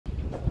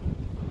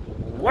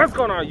What's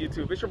going on,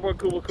 YouTube? It's your boy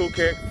Cool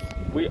Kicks.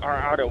 We are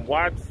out in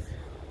Watts,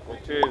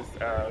 which is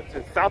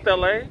in South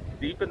LA,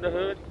 deep in the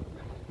hood.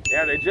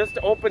 Yeah, they just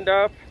opened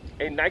up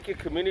a Nike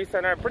community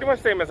center, pretty much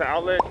same as an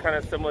outlet, kind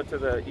of similar to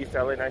the East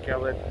LA Nike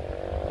outlet.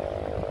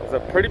 There's a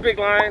pretty big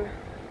line.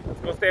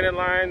 Let's go stand in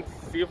line,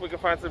 see if we can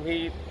find some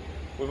heat.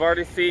 We've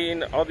already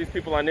seen all these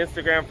people on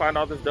Instagram find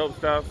all this dope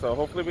stuff, so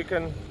hopefully we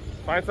can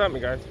find something,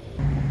 guys.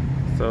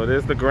 So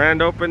there's the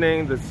grand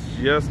opening. This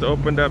just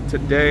opened up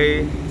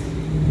today.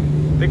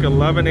 I think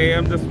 11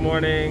 a.m. this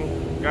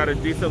morning. Got a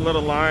decent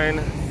little line.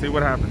 See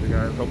what happens, you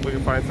guys. Hopefully we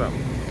can find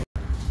something.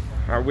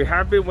 All right, we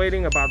have been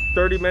waiting about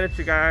 30 minutes,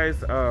 you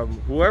guys.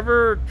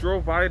 Whoever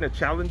drove by in a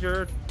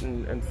Challenger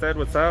and said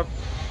what's up,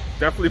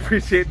 definitely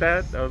appreciate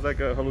that. That was like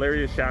a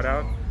hilarious shout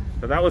out.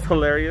 So that was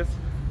hilarious.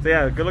 So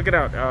yeah, good looking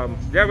out.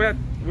 Yeah,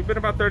 we've been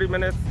about 30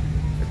 minutes.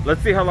 Let's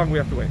see how long we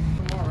have to wait.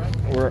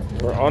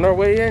 We're on our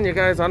way in, you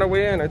guys, on our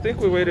way in. I think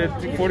we waited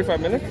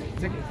 45 minutes.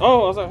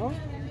 Oh, I was like, huh?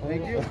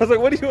 Thank you. I was like,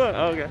 what do you want?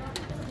 Oh, okay.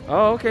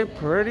 Oh, okay,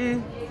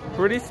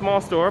 pretty small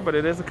store, but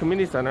it is a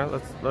community center.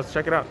 Let's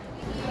check it out.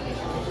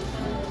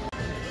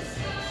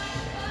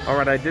 All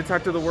right, I did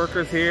talk to the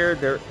workers here.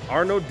 There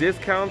are no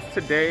discounts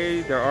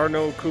today. There are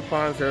no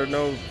coupons. There are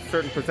no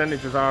certain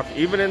percentages off,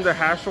 even in the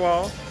hash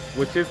wall,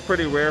 which is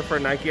pretty rare for a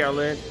Nike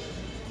outlet.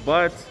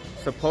 But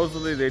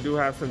supposedly they do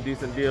have some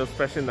decent deals,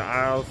 especially in the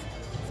aisles.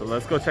 So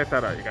let's go check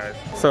that out, you guys.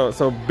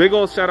 So big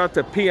old shout out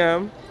to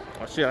PM.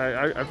 Oh shit,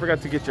 I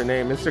forgot to get your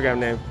name, Instagram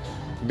name.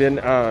 He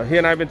and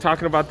I have been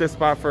talking about this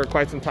spot for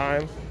quite some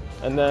time.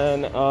 And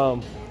then,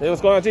 hey,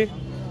 what's going on, T?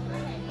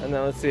 And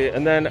then let's see.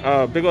 And then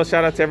big old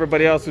shout out to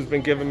everybody else who's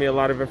been giving me a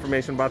lot of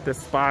information about this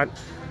spot.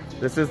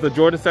 This is the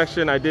Jordan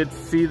section. I did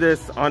see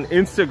this on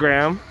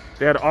Instagram.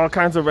 They had all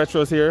kinds of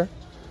retros here.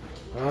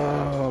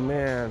 Oh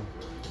man,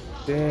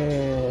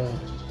 damn,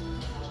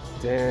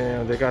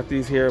 they got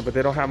these here, but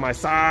they don't have my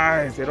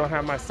size. They don't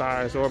have my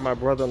size or my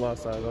brother-in-law's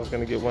size. I was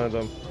gonna get one of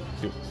them.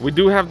 We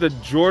do have the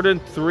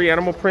Jordan 3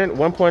 animal print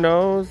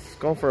 1.0s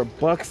going for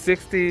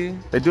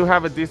 $160. They do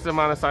have a decent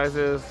amount of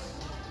sizes,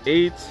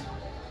 8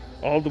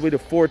 all the way to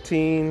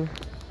 14.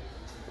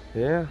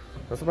 Yeah,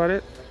 that's about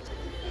it.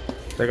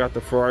 They got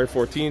the Ferrari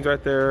 14s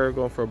right there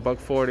going for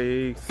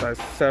 $140, size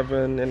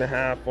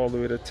 7.5 all the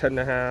way to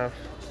 10.5.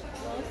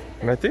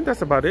 And I think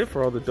that's about it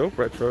for all the dope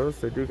retros.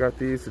 They do got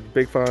these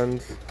big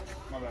funds,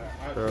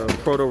 the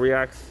Proto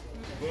Reacts.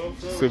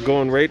 So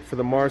going rate for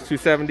the Mars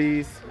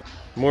 270s.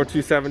 More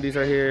 270s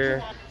right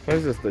here. What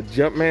is this? The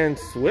Jumpman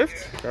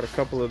Swift. Got a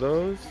couple of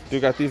those. Do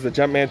got these, the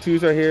Jumpman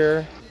 2s right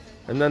here.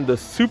 And then the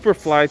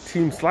Superfly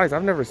Team Slides.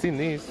 I've never seen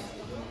these.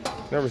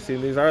 Never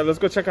seen these. All right, let's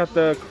go check out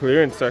the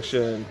clearance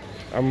section.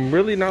 I'm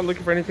really not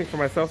looking for anything for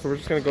myself, so we're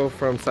just gonna go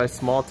from size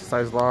small to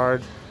size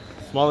large.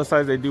 Smallest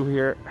size they do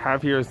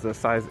have here is the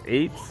size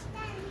 8.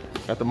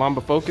 Got the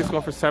Mamba Focus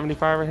going for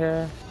 75 right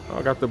here. Oh,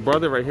 I got the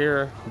Brother right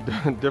here.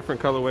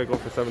 Different colorway going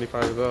for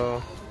 75 as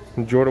well.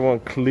 And Jordan 1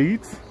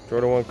 cleats.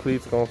 Jordan 1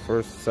 cleats going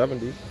for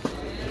 70.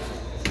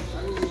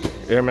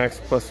 Air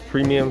Max Plus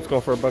Premiums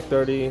going for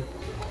 $130.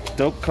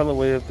 Dope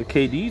colorway of the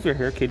KDs right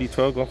here. KD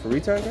 12 going for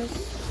retail, guys.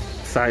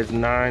 Size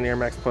 9 Air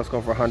Max Plus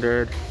going for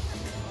 100.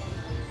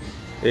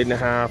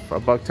 8.5,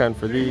 $110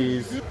 for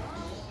these.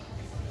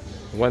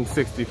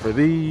 160 for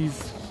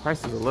these.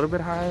 Price is a little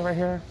bit high right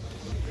here.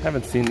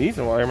 Haven't seen these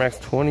in a while. Air Max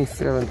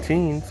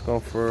 2017s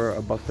going for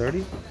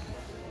 $130.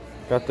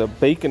 Got the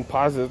Bacon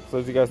Posits.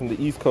 Those of you guys in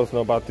the East Coast know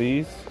about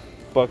these.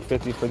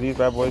 $150 for these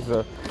bad boys.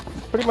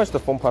 Pretty much the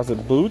foam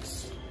posit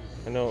boots.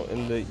 I know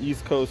in the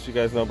East Coast you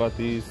guys know about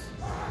these.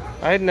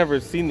 I had never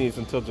seen these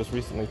until just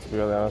recently, to be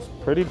really honest.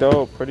 Pretty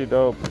dope, pretty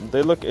dope.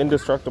 They look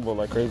indestructible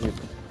like crazy.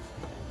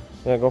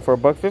 Yeah, go for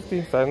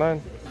 $150, size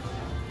 9.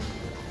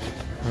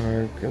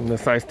 Alright, in the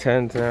size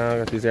 10s now.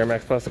 Got these Air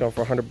Max Plus going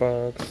for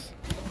 $100.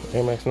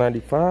 Air Max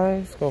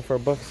 95s going for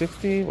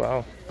 $160.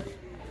 Wow.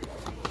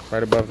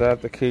 Right above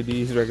that, the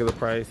KD's regular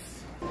price.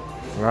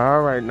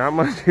 All right, not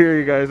much here,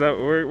 you guys.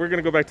 We're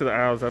gonna go back to the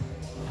aisles. I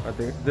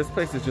think this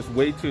place is just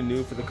way too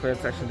new for the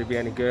clearance section to be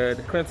any good.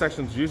 Clearance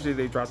sections, usually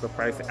they drop the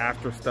price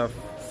after stuff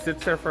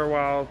sits there for a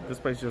while. This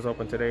place just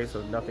opened today,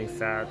 so nothing's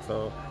sad.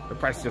 So the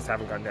prices just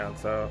haven't gone down.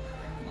 So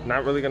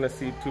not really gonna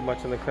see too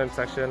much in the clearance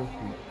section.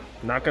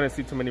 Not gonna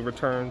see too many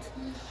returns,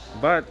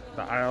 but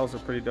the aisles are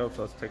pretty dope.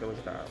 So let's take a look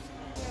at the aisles.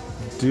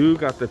 Dude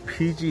got the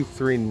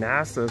PG3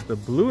 NASAs, the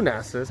blue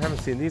NASAs. Haven't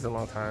seen these in a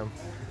long time.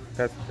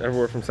 That's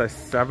everywhere from size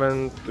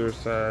 7 through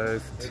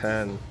size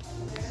 10.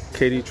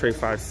 KD Tray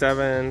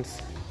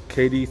 5.7s,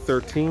 KD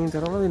 13s.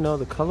 I don't really know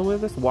the colorway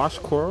of this. Wash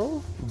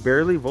Coral,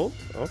 Barely Volt.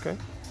 Okay.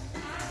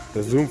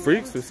 The Zoom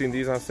Freaks, we've seen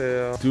these on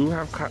sale. Do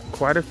have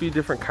quite a few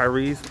different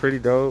Kyries, pretty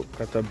dope.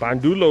 Got the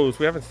Bandulos.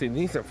 We haven't seen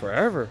these in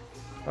forever.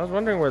 I was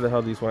wondering where the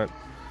hell these went.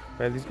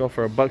 Man, these go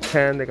for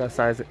 $110. They got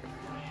size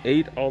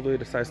 8 all the way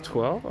to size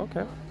 12.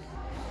 Okay.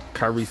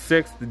 Kyrie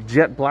 6, the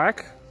Jet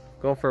Black,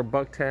 going for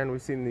 $110.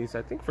 We've seen these,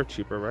 I think, for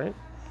cheaper, right?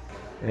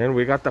 And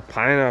we got the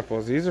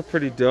pineapples. These are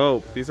pretty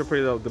dope. These are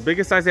pretty dope. The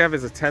biggest size they have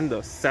is a 10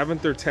 though. 7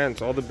 through 10.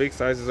 So all the big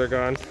sizes are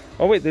gone.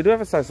 Oh wait, they do have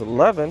a size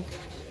 11.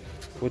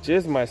 which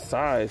is my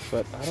size,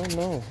 but I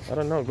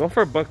don't know. Going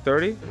for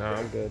 $130? No,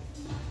 I'm good.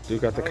 You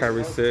got the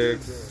Kyrie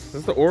 6. Is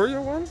this the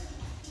Oreo one?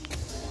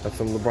 Got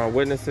some LeBron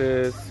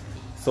Witnesses,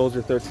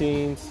 Soldier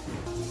 13s,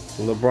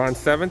 LeBron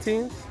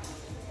 17s.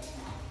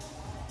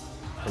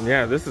 And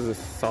yeah, this is a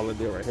solid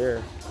deal right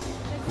here.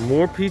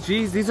 More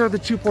PGs. These are the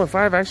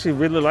 2.5. I actually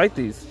really like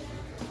these.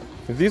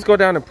 If these go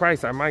down in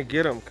price, I might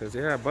get them because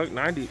yeah,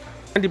 $1.90.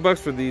 $90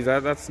 for these.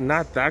 That's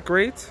not that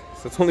great. So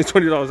it's only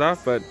 $20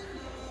 off, but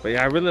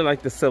yeah, I really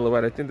like the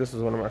silhouette. I think this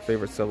is one of my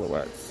favorite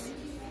silhouettes.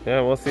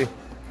 Yeah, we'll see.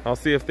 I'll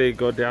see if they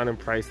go down in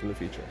price in the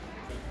future.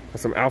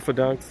 Some Alpha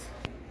Dunks.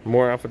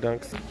 More Alpha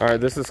Dunks. All right,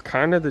 this is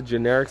kind of the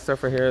generic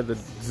stuff right here. The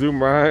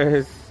Zoom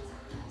Rise.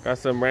 Got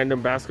some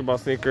random basketball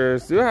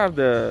sneakers. Do have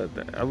the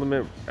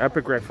Element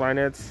Epic Red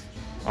Flyknits.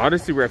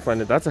 Odyssey Red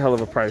Flyknit. That's a hell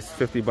of a price.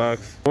 $50.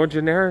 More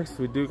generics.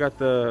 We do got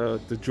the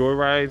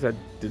Joyrides that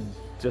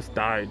just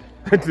died.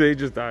 They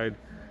just died.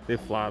 They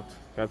flopped.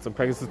 Got some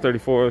Pegasus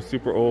 34.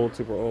 Super old.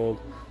 Super old.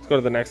 Let's go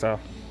to the next aisle.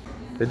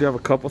 They do have a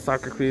couple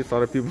soccer cleats. A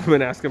lot of people have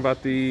been asking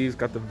about these.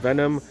 Got the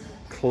Venom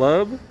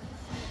Club.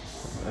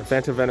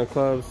 Phantom Venom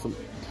Club. Some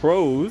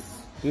Pros.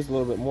 These a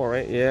little bit more,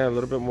 right? Yeah, a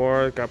little bit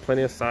more. Got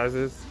plenty of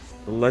sizes.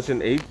 The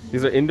Legend 8.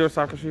 These are indoor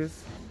soccer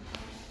shoes.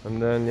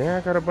 And then, yeah,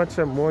 I got a bunch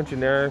of more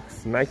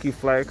generics. Nike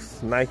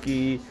Flex.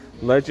 Nike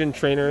Legend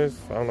trainers.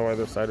 I don't know why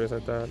they're siders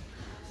like that.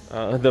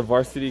 The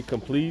Varsity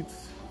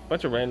Completes.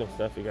 Bunch of random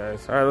stuff, you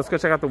guys. All right, let's go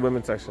check out the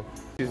women's section.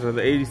 These are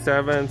the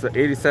 87s. The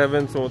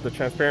 87s, so with the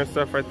transparent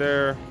stuff right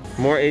there.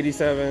 More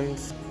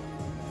 87s.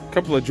 A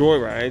couple of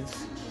Joyrides.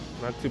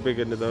 Not too big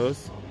into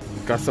those.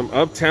 Got some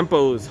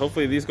up-tempos.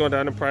 Hopefully these go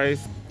down in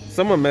price.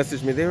 Someone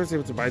messaged me. They were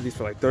able to buy these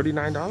for like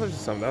 $39 or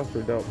something. That was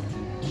pretty dope.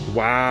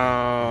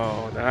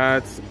 Wow,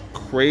 that's a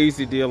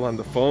crazy deal on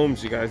the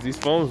foams, you guys. These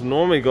foams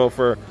normally go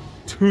for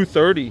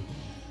 $230.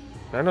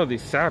 I know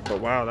these sat, but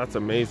wow, that's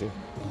amazing.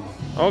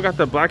 Oh, got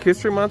the Black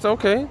History Months.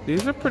 Okay,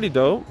 these are pretty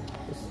dope.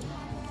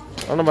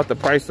 I don't know about the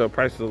price though.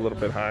 Price is a little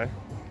bit high.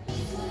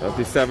 Got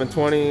these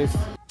 720s.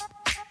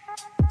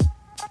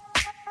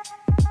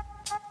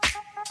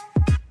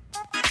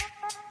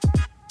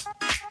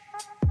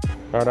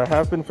 All right, I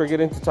have been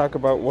forgetting to talk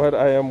about what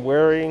I am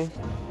wearing.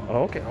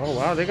 Oh, okay. Oh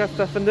wow, they got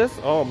stuff in this.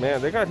 Oh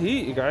man, they got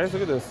heat, you guys.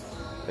 Look at this.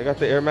 They got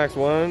the Air Max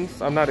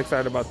 1s. I'm not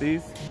excited about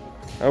these.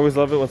 I always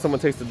love it when someone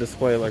takes the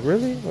display. Like,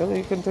 really? Really?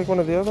 You couldn't take one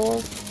of the other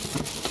ones?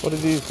 What did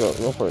these go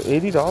for?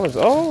 $80.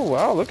 Oh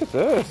wow, look at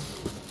this.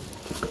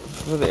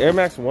 These are the Air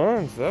Max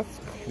 1s. That's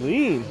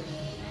clean.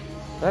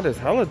 That is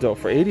hella dope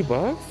for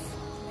 $80.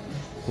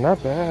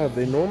 Not bad.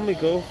 They normally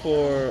go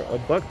for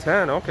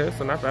 $110. Okay,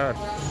 so not bad.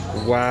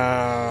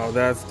 Wow,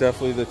 that's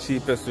definitely the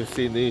cheapest we've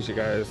seen these, you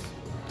guys.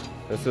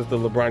 This is the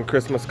LeBron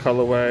Christmas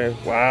colorway.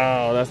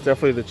 Wow, that's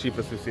definitely the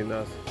cheapest we've seen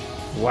those.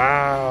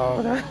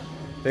 Wow,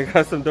 they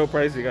got some dope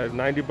prices, you guys.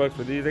 $90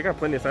 for these. They got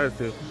plenty of sizes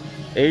too.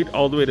 8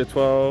 all the way to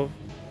 12.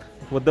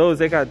 With those,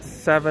 they got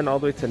 7 all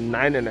the way to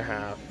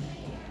 9.5.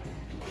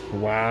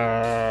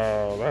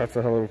 Wow, that's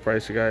a hell of a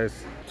price, you guys.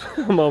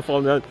 I'm all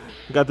falling down.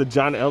 Got the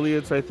John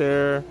Elliott's right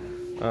there.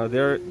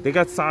 They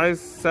got size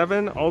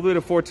 7 all the way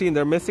to 14.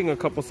 They're missing a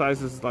couple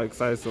sizes like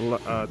size 12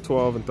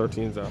 and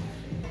 13s though.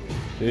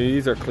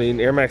 These are clean.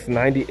 Air Max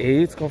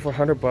 98s going for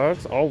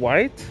 $100. All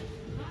white.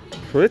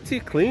 Pretty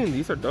clean.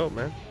 These are dope,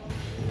 man.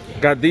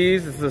 Got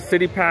these. This is a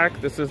city pack.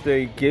 This is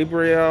the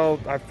Gabrielle.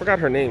 I forgot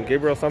her name.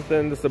 Gabrielle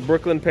something. This is a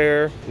Brooklyn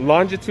pair.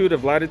 Longitude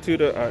of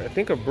latitude, I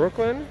think of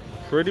Brooklyn.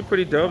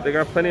 Pretty dope. They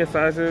got plenty of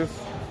sizes.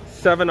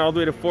 7 all the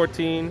way to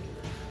 14.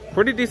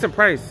 Pretty decent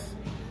price.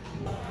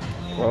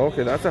 Well,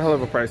 okay, that's a hell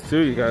of a price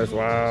too, you guys.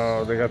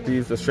 Wow, they got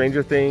these, the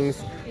Stranger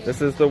Things.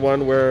 This is the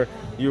one where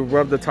you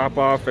rub the top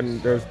off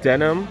and there's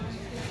denim,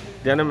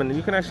 and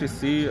you can actually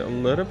see a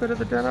little bit of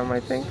the denim, I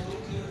think.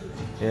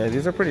 Yeah,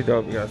 these are pretty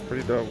dope, you guys.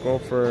 Pretty dope. Go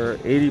for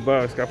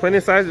 $80. Got plenty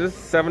of sizes.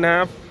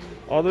 7.5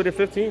 all the way to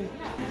 15.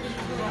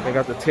 They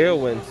got the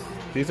Tailwinds.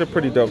 These are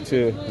pretty dope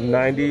too.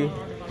 90,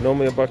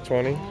 normally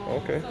 $120.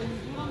 Okay.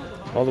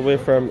 All the way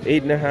from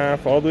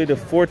 8.5 all the way to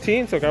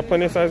 14. So got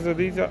plenty of sizes of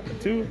these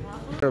too.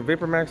 The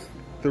Vapor Max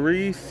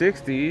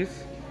 360s,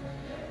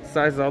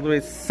 sizes all the way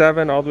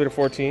 7 all the way to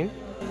 14.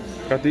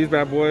 Got these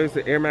bad boys,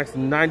 the Air Max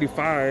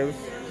 95s,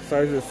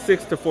 sizes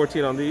 6 to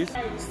 14 on these.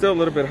 Still a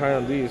little bit high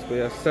on these, but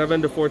yeah,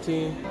 7 to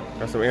 14.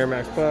 Got some Air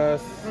Max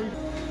Plus.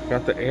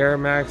 Got the Air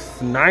Max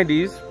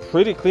 90s,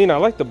 pretty clean. I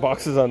like the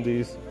boxes on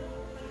these.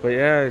 But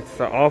yeah, it's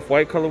an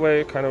off-white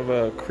colorway, kind of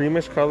a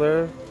creamish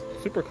color.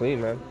 Super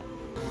clean, man.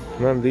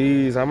 Man,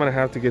 these, I'm gonna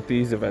have to get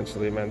these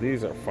eventually, man.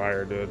 These are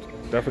fire, dude.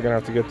 Definitely gonna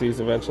have to get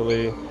these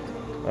eventually.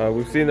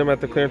 We've seen them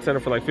at the clearance center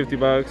for like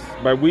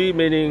 $50. By we,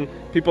 meaning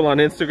people on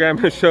Instagram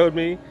have showed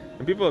me,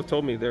 and people have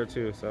told me there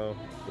too, so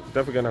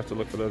definitely gonna have to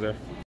look for those there.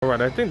 All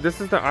right, I think this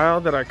is the aisle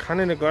that I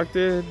kind of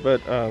neglected, but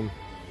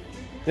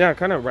yeah,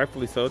 kind of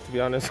rightfully so, to be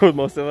honest, with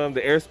most of them.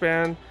 The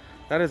Airspan,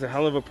 that is a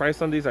hell of a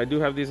price on these. I do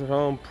have these at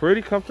home,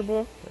 pretty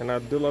comfortable, and I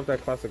do love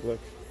that classic look.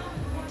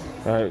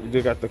 All right, we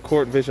do got the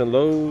Court Vision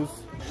Lows.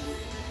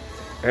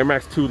 Air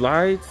Max 2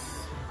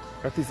 lights.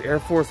 Got these Air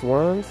Force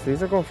Ones.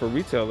 These are going for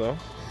retail though.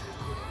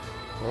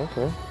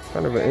 Okay.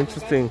 Kind of an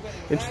interesting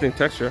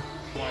texture.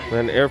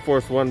 And Air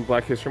Force One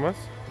Black History Month.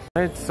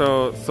 All right,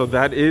 so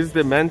that is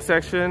the men's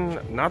section.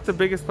 Not the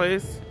biggest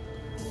place.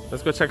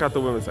 Let's go check out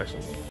the women's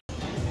section.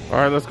 All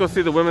right, let's go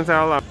see the women's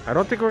aisle. I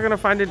don't think we're gonna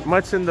find it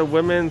much in the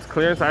women's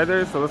clearance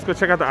either. So let's go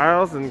check out the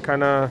aisles and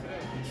kind of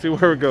see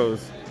where it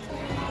goes.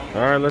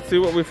 All right, let's see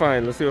what we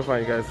find. Let's see what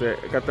we find, guys.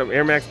 Got the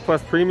Air Max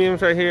Plus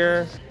Premiums right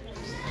here.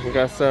 We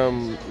got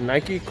some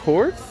Nike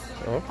Courts.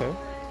 Okay.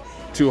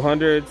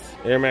 200s,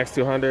 Air Max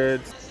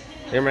 200s,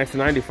 Air Max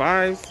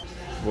 95s.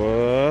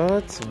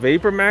 What?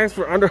 Vapor Max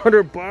for under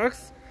 100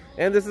 bucks?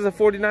 And this is a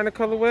 49er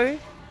colorway?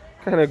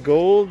 Kind of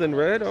gold and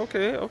red.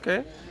 Okay,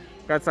 okay.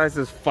 Got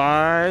sizes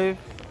 5.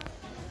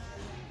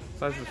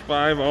 Sizes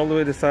 5 all the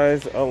way to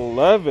size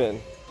 11.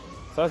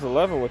 Size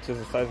 11, which is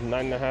a size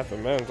 9.5 for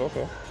men's.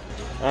 Okay.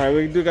 All right,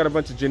 we do got a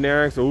bunch of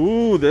generics.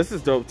 Ooh, this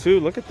is dope too.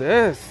 Look at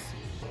this.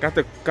 Got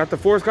the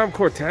Forrest Gump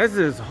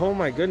Cortezes. Oh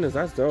my goodness,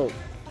 that's dope.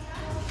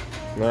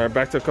 All right,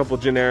 back to a couple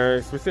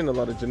generics. We're seeing a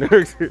lot of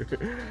generics here.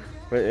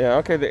 But yeah,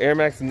 okay, the Air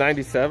Max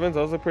 97s,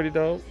 those are pretty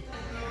dope.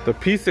 The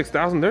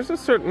P6000, there's a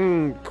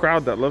certain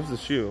crowd that loves the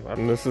shoe.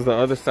 And this is the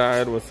other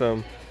side with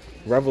some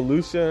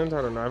Revolutions.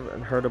 I don't know,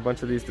 I've heard a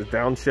bunch of these. The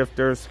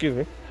downshifters, excuse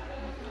me.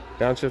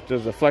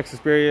 Downshifters, the Flex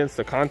Experience,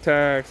 the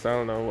Contacts, I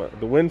don't know what,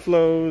 the Wind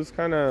Flows,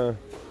 kind of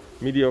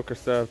mediocre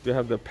stuff. They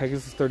have the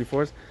Pegasus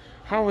 34s.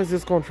 How is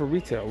this going for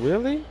retail?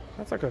 Really?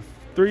 That's like a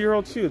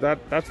 3-year-old shoe.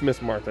 That's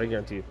mismarked, I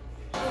guarantee you.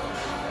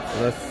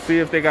 Let's see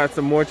if they got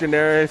some more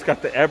generics.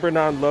 Got the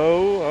Ebernon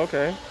Low.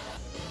 Okay.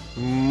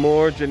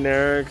 More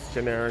generics.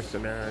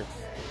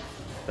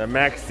 The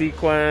Max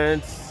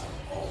Sequence.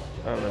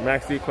 The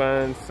Max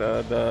Sequence.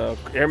 The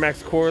Air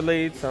Max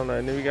Correlates. I don't know.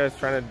 Any of you guys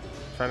trying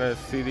to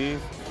see these?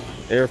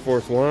 Air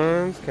Force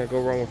Ones. Can't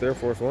go wrong with Air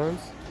Force Ones.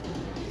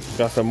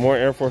 Got some more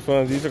Air Force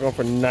Ones. These are going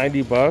for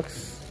 90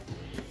 bucks.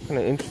 Kind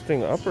of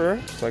interesting upper.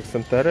 It's like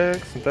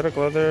synthetic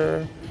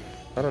leather.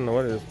 I don't know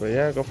what it is, but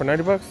yeah, go for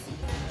 90 bucks.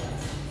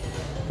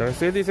 Did I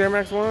say these Air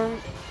Max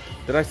 1?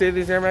 Did I say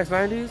these Air Max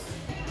 90s?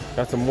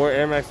 Got some more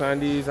Air Max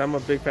 90s. I'm a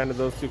big fan of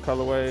those two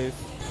colorways.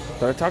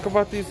 Did I talk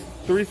about these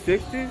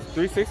 360s?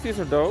 360s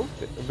are dope.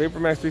 Vapor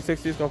Max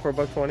 360s going for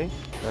 $120.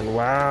 And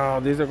wow,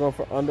 these are going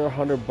for under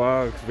 100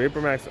 bucks.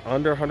 Vapor Max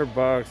under 100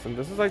 bucks. And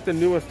this is like the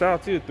newest style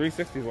too,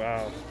 360s,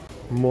 wow.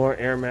 More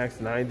Air Max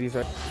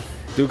 90s.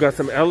 Do got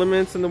some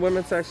Elements in the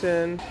women's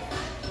section.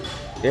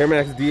 Air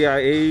Max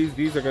DIAs,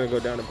 these are gonna go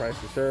down in price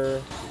for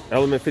sure.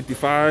 Element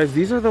 55s,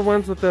 these are the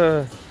ones with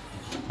the,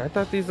 I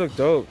thought these looked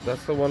dope.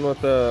 That's the one with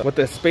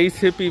the space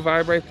hippie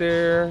vibe right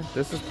there.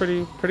 This is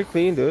pretty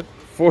clean, dude.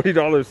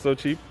 $40, so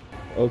cheap.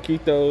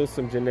 Okitos,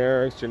 some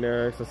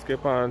generics. Let's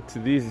skip on to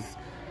these.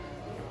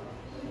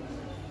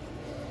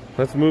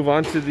 Let's move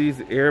on to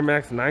these Air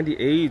Max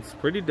 98s.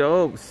 Pretty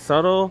dope,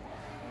 subtle.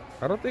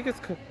 I don't think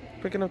it's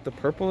picking up the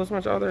purple as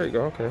much. Oh, there you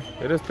go. Okay,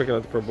 it is picking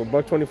up the purple.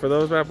 $120 for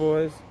those bad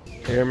boys.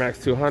 Air Max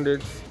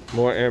 200s,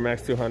 more Air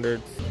Max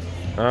 200s.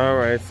 All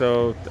right,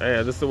 so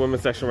yeah, this is the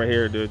women's section right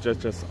here, dude.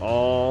 Just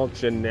all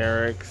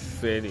generic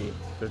city.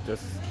 They're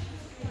just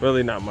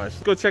really not much.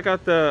 Let's go check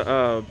out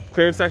the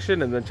clearance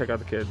section and then check out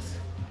the kids.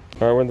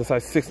 All right, we're in the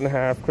size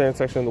 6.5 clearance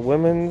section of the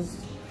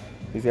women's.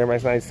 These Air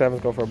Max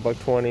 97s go for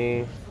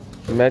 $120.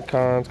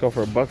 Metcons go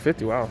for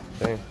 $150. Wow,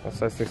 dang, that's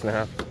size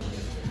 6.5.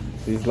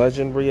 These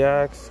Legend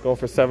Reacts go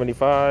for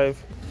 $75.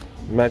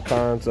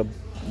 Metcons a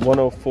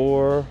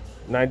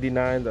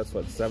 $104.99. That's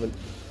what, 7.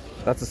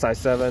 That's a size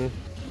 7.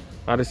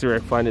 Odyssey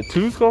Rec Flyknit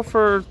 2s go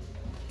for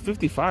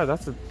 $55.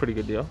 That's a pretty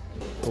good deal.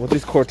 What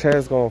these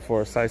Cortez going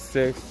for? Size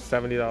 6,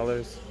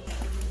 $70.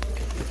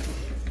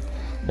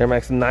 Air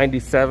Max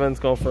 97s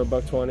going for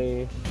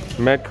 $120.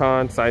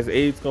 Metcon size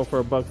 8s going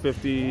for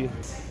 $150.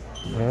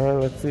 All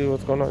right, let's see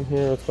what's going on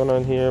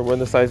here. We're in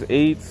the size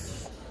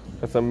 8s.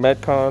 Got some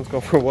Metcons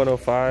going for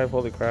 $105.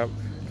 Holy crap.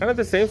 Kind of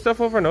the same stuff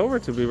over and over,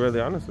 to be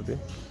really honest with you.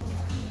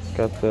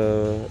 Got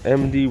the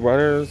MD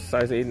Runners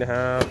size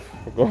 8.5.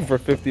 We're going for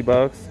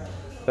 $50.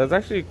 That's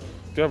actually,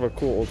 do have a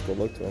cool old school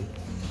look to them.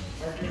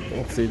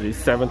 Let's see, these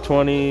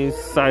 720s,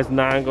 size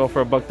 9 go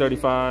for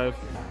 $135.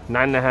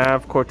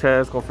 9.5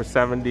 Cortez go for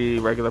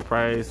 $70, regular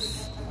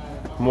price.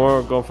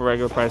 More go for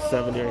regular price,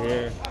 $70 right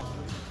here.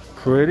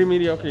 Pretty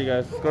mediocre, you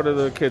guys. Let's go to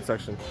the kids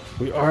section.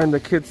 We are in the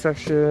kids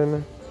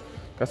section.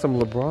 Got some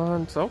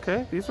LeBrons.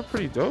 Okay, these are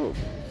pretty dope.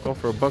 Go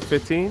for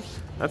 $115.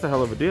 That's a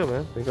hell of a deal,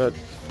 man. They got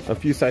a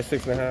few size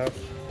 6.5.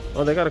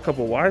 Oh, they got a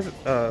couple Ys.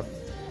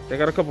 They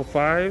got a couple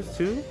 5s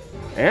too,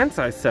 and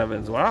size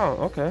 7s. Wow,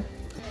 okay.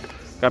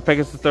 Got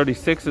Pegasus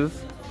 36s,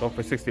 going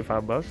for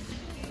 $65.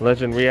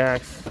 Legend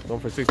Reacts, going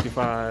for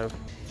 $65.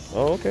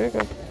 Oh, okay.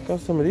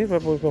 Got some of these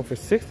bad boys going for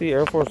 $60.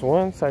 Air Force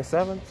One, size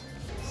 7.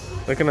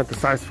 Looking at the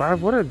size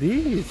 5. What are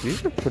these?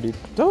 These are pretty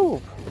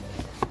dope.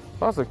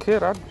 If I was a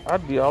kid,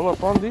 I'd be all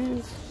up on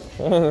these.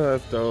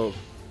 That's dope.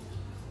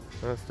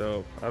 That's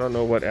dope. I don't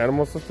know what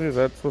animal supposed to be. Is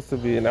that supposed to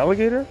be an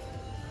alligator?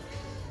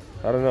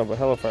 I don't know, but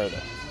hella fire though.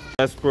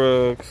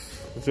 Westbrooks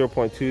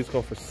 0.2s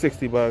go for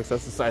 $60.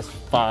 That's the size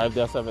 5.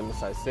 That's having the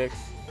size 6.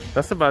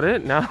 That's about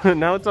it. Now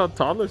it's all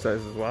toddler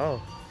sizes.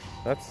 Wow,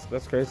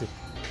 that's crazy.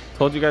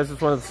 Told you guys it's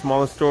one of the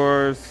smallest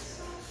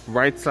stores.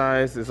 Right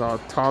size is all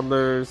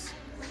toddlers.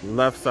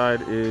 Left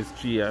side is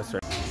GS.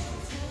 Right?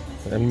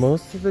 And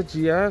most of the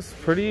GS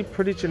pretty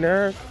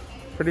generic.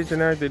 Pretty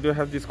generic. They do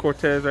have these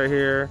Cortez right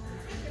here.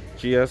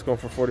 GS going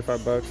for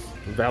 45 bucks.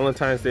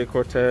 Valentine's Day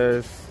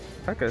Cortez.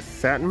 It's like a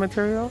satin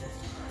material.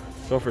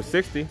 Going for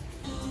 60.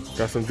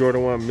 Got some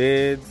Jordan 1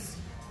 mids.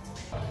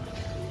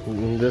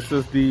 And this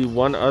is the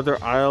one other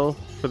aisle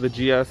for the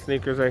GS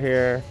sneakers right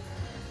here.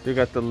 They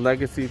got the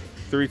Legacy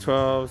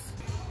 312s.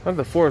 Oh,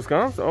 the Forrest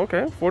Gumps.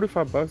 Okay,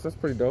 45 bucks. That's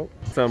pretty dope.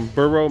 Some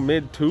Burrow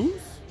mid 2s.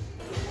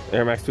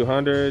 Air Max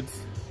 200s.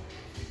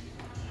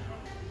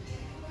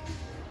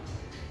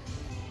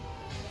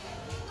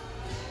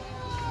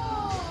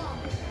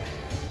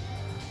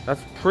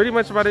 That's pretty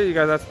much about it, you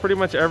guys. That's pretty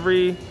much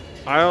every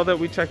aisle that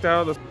we checked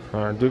out.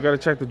 I do gotta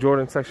check the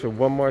Jordan section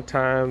one more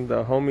time.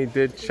 The homie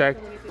did check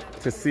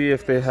to see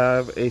if they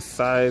have a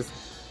size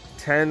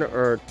 10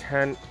 or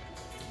 10.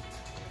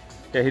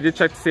 Yeah, he did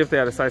check to see if they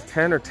had a size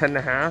 10 or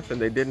 10.5,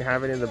 and they didn't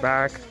have it in the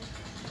back.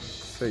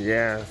 So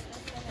yeah,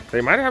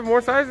 they might have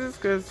more sizes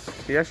because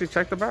he actually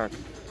checked the back.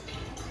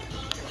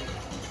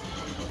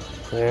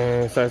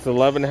 And size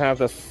 11.5,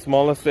 the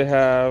smallest they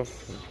have.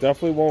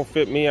 Definitely won't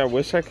fit me. I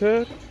wish I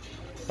could.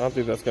 I don't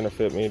think that's gonna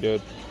fit me,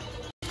 dude.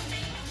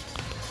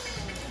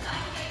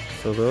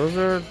 So those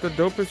are the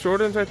dopest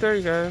Jordans right there,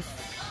 you guys.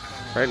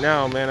 Right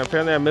now, man.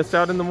 Apparently I missed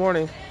out in the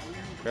morning.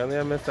 Apparently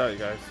I missed out, you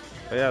guys.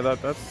 But yeah,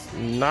 that's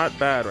not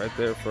bad right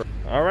there.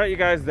 All right, you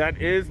guys, that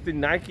is the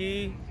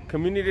Nike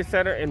Community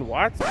Center in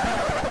Watts.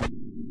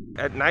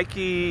 At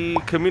Nike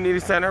Community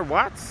Center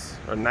Watts,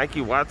 or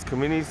Nike Watts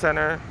Community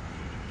Center.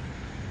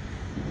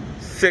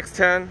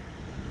 610.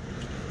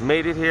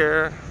 Made it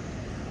here.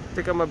 I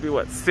think I'm gonna be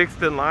what,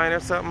 6th in line or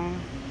something.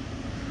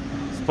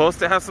 Supposed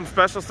to have some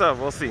special stuff.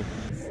 We'll see.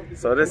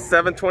 So this is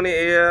 7:20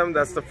 a.m.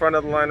 That's the front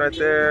of the line right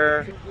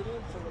there.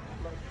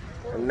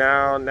 And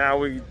now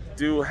we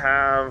do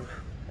have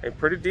a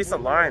pretty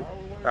decent line.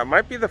 That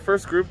might be the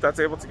first group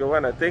that's able to go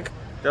in. I think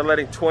they're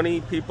letting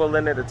 20 people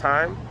in at a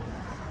time.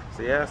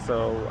 So yeah,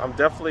 so I'm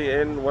definitely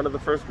in one of the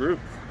first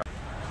groups.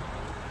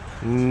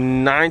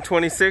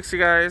 9:26, you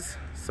guys.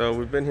 So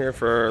we've been here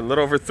for a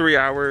little over 3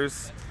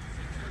 hours.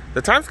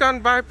 The time's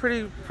gone by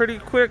pretty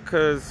quick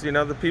because, you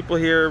know, the people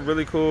here are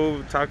really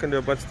cool. Talking to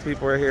a bunch of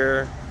people right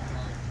here.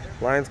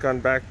 Line's gone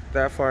back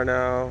that far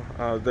now.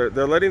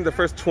 They're letting the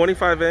first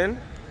 25 in.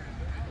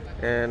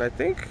 And I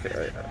think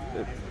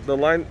the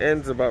line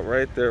ends about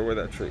right there where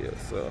that tree is.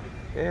 So,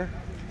 yeah.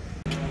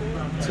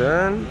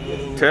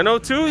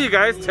 10:02, you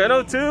guys.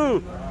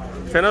 10:02.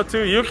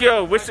 10:02.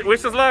 Yukio, wish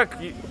us luck.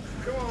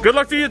 Good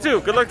luck to you too.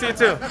 Good luck to you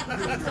too.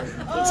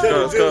 Let's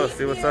go.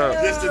 See what's up.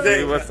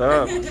 See what's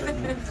up.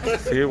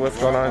 See what's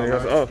going on. You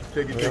guys. Oh,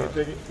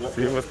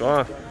 see what's going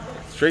on.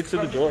 Straight to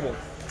the Jordan.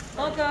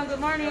 Welcome. Good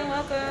morning.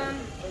 Welcome.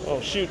 Oh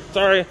shoot.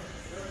 Sorry.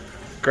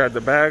 Grabbed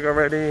the bag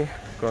already.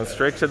 Going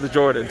straight to the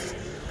Jordans.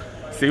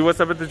 See what's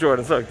up at the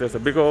Jordans. Look, there's a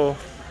big old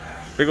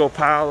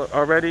pile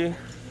already.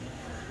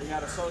 We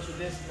got a social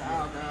distance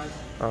aisle, guys.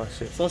 Oh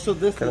shit. Social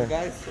distance,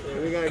 guys.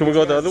 Can we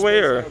go the other way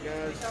or?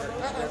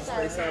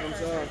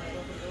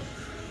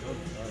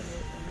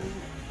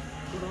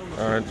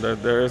 All right,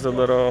 there is a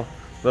little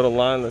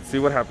line. Let's see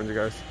what happens, you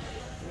guys.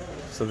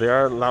 So they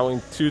are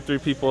allowing 2-3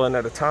 people in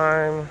at a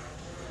time.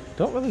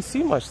 Don't really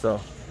see much though.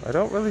 I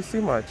don't really see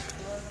much.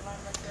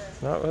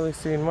 Not really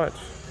seeing much.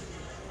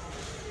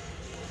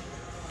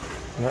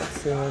 Not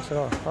seeing much at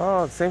all.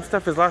 Oh, same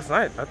stuff as last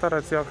night. I thought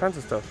I'd see all kinds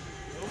of stuff.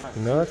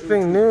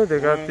 Nothing new. They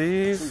got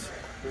these.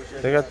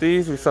 They got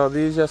these. We saw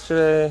these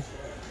yesterday.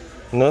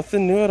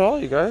 Nothing new at all,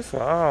 you guys.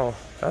 Wow,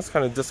 that's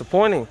kind of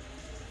disappointing.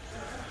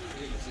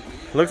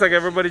 Looks like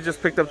everybody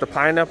just picked up the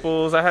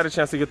pineapples. I had a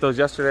chance to get those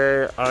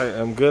yesterday. I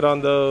am good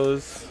on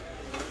those.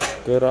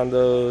 Good on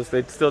those.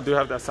 They still do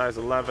have that size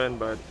 11,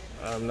 but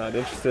I'm not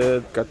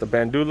interested. Got the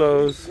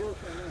bandulos.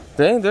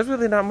 Dang, there's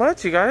really not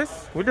much, you guys.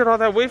 We did all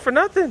that wait for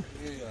nothing.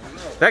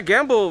 That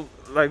gamble,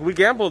 like we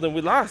gambled and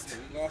we lost.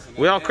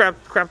 We all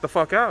crapped the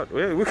fuck out.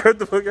 We crapped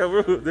the fuck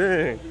out.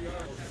 Dang.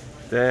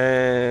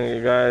 Dang,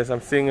 you guys.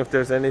 I'm seeing if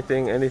there's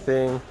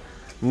anything.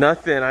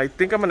 Nothing. I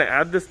think I'm gonna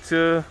add this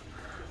to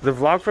the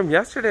vlog from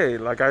yesterday.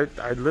 Like I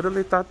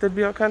literally thought there'd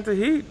be all kinds of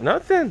heat.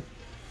 Nothing.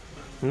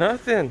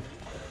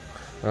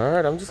 All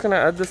right, I'm just gonna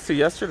add this to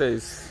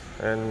yesterday's,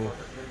 and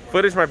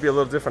footage might be a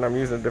little different. I'm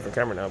using a different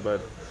camera now,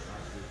 but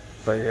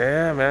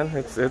yeah, man,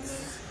 it's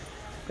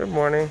good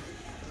morning.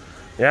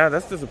 Yeah,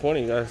 that's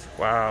disappointing, guys.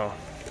 Wow,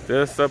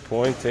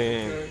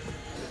 disappointing.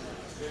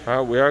 All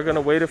right, we are gonna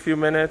wait a few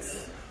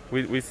minutes.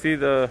 We see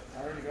the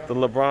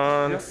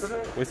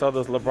LeBrons. We saw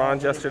those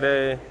LeBrons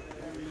yesterday.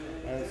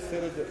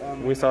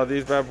 We saw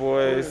these bad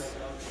boys.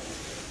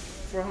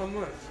 For how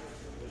much?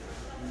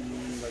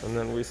 And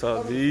then we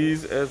saw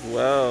these as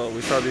well.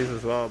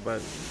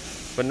 But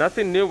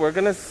nothing new. We're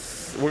gonna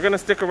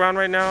stick around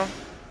right now.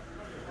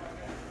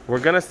 We're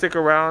gonna stick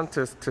around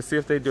to see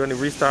if they do any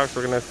restocks.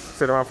 We're gonna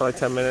sit around for like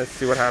 10 minutes,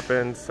 see what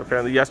happens.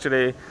 Apparently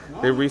yesterday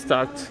they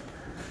restocked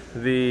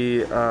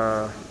the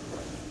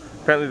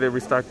Apparently they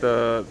restocked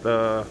the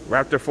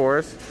Raptor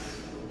 4s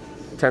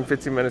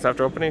 10-15 minutes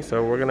after opening,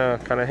 so we're gonna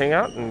kind of hang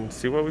out and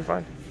see what we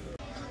find.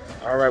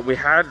 All right, we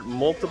had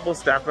multiple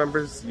staff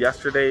members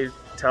yesterday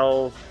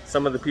tell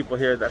some of the people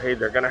here that, hey,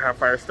 they're gonna have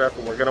fire stuff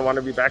and we're gonna want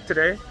to be back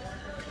today.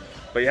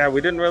 But yeah,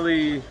 we didn't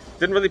really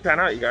pan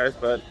out, you guys,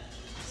 but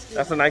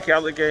that's a Nike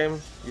outlet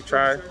game. You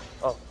try.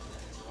 Oh,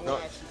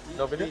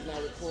 no video?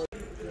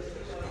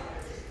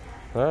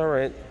 All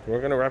right,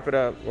 we're gonna wrap it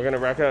up. We're gonna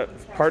wrap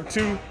up part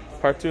two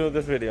of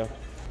this video.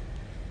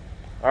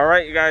 All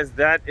right, you guys,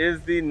 that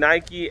is the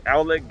Nike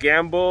outlet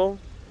gamble.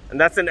 And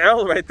that's an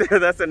L right there.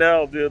 That's an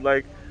L, dude.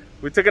 Like,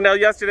 we took an L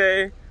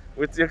yesterday.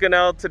 We took an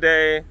L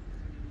today.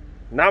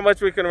 Not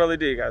much we can really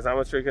do, guys. Not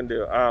much we can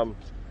do.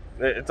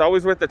 It's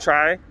always worth the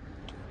try.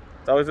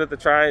 It's always worth the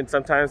try. And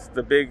sometimes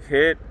the big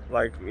hit,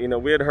 like, you know,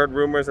 we had heard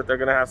rumors that they're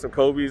going to have some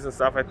Kobe's and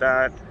stuff like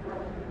that.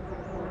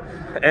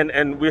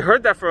 And we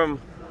heard that from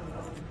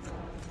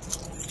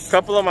a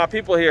couple of my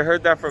people here,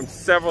 heard that from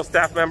several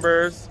staff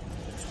members.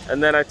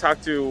 And then I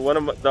talked to one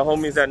of the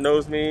homies that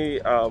knows me,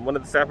 one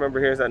of the staff member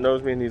here that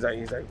knows me, and he's like,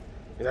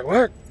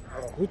 what?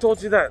 Who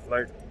told you that?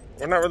 Like,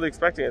 we're not really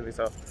expecting anything,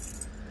 so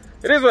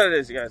it is what it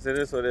is, you guys. It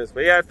is what it is.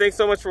 But yeah, thanks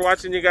so much for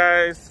watching, you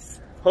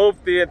guys.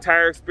 Hope the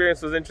entire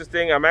experience was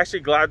interesting. I'm actually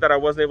glad that I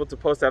wasn't able to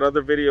post that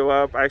other video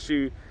up. I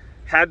actually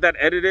had that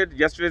edited,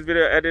 yesterday's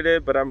video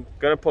edited, but I'm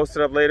gonna post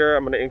it up later.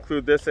 I'm gonna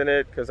include this in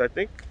it because I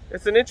think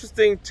it's an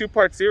interesting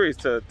two-part series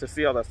to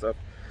see all that stuff.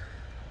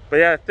 But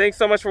yeah, thanks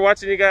so much for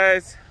watching, you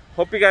guys.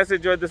 Hope you guys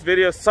enjoyed this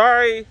video.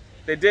 Sorry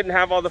they didn't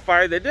have all the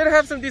fire. They did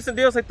have some decent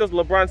deals like those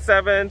LeBron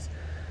 7s.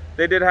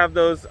 They did have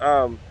those,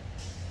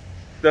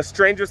 the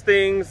Strangest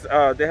Things.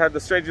 They had the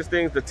Strangest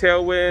Things, the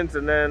Tailwinds,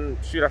 and then,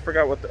 shoot, I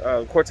forgot what,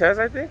 Cortez,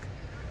 I think.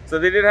 So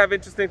they did have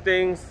interesting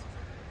things.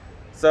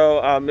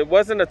 So it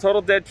wasn't a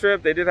total dead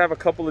trip. They did have a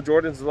couple of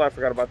Jordans as well. I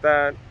forgot about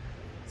that.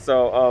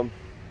 So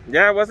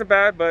yeah, it wasn't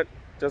bad, but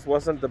just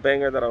wasn't the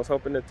banger that I was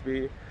hoping it to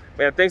be.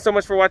 But yeah, thanks so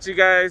much for watching,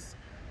 guys.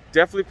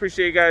 Definitely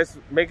appreciate you guys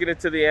making it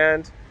to the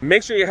end.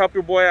 Make sure you help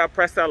your boy out.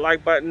 Press that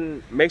like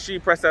button. Make sure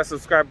you press that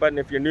subscribe button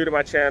if you're new to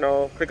my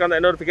channel. Click on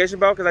that notification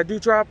bell because I do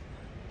drop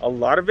a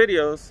lot of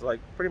videos, like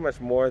pretty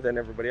much more than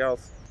everybody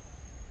else.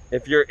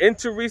 If you're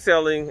into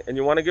reselling and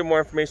you want to get more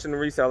information on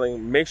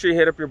reselling, make sure you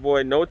hit up your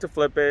boy Know What to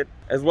Flip It,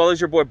 as well as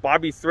your boy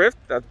Bobby Thrift.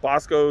 That's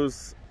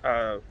Bossco's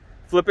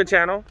flipping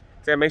channel.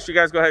 So yeah, make sure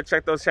you guys go ahead and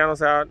check those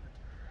channels out.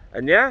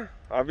 And yeah,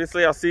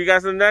 obviously I'll see you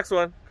guys in the next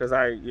one because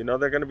you know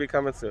they're going to be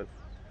coming soon.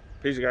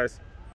 Peace, you guys.